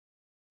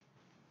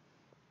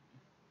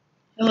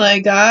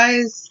Hello,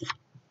 guys.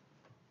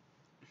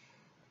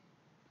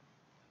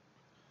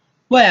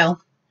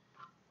 Well,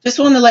 just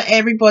want to let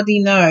everybody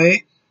know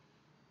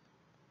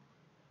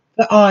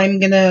that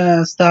I'm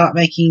gonna start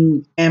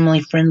making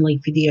family-friendly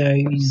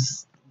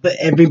videos for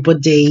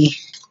everybody.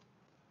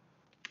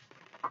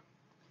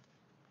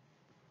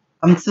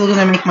 I'm still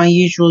gonna make my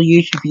usual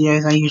YouTube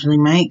videos I usually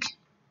make,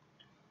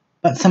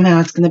 but somehow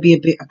it's gonna be a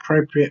bit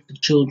appropriate for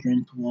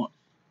children to watch.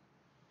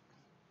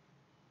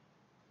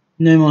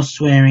 No more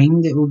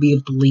swearing. There will be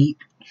a bleep.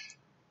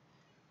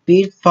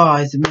 Be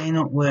advised, it may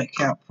not work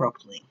out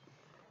properly.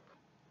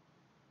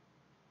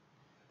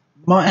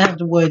 Might have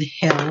the word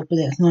hell, but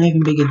that's not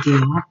even a big a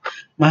deal.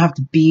 Might have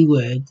the B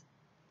word.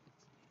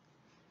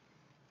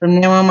 From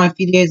now on, my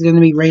videos are going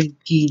to be rated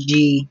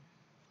PG.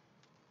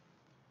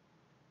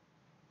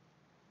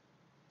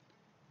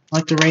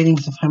 Like the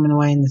ratings of Home and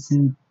Away and the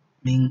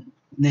Simming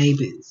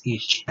Neighbours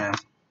used to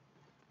have.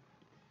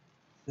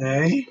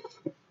 So,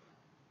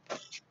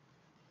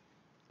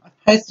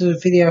 I posted a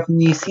video from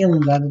New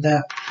Zealand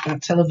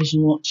about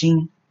television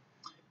watching.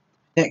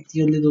 Protect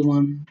your little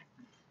one.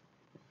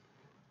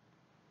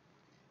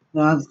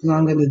 That's what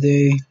I'm going to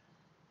do.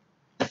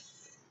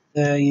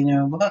 So, you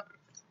know what?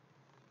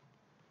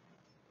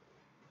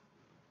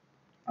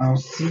 I'll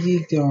see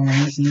you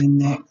guys in the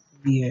next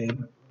video.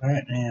 But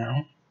right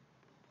now,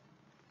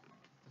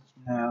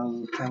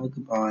 have a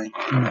goodbye.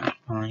 Never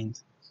mind.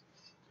 See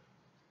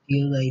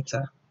you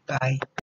later. Bye.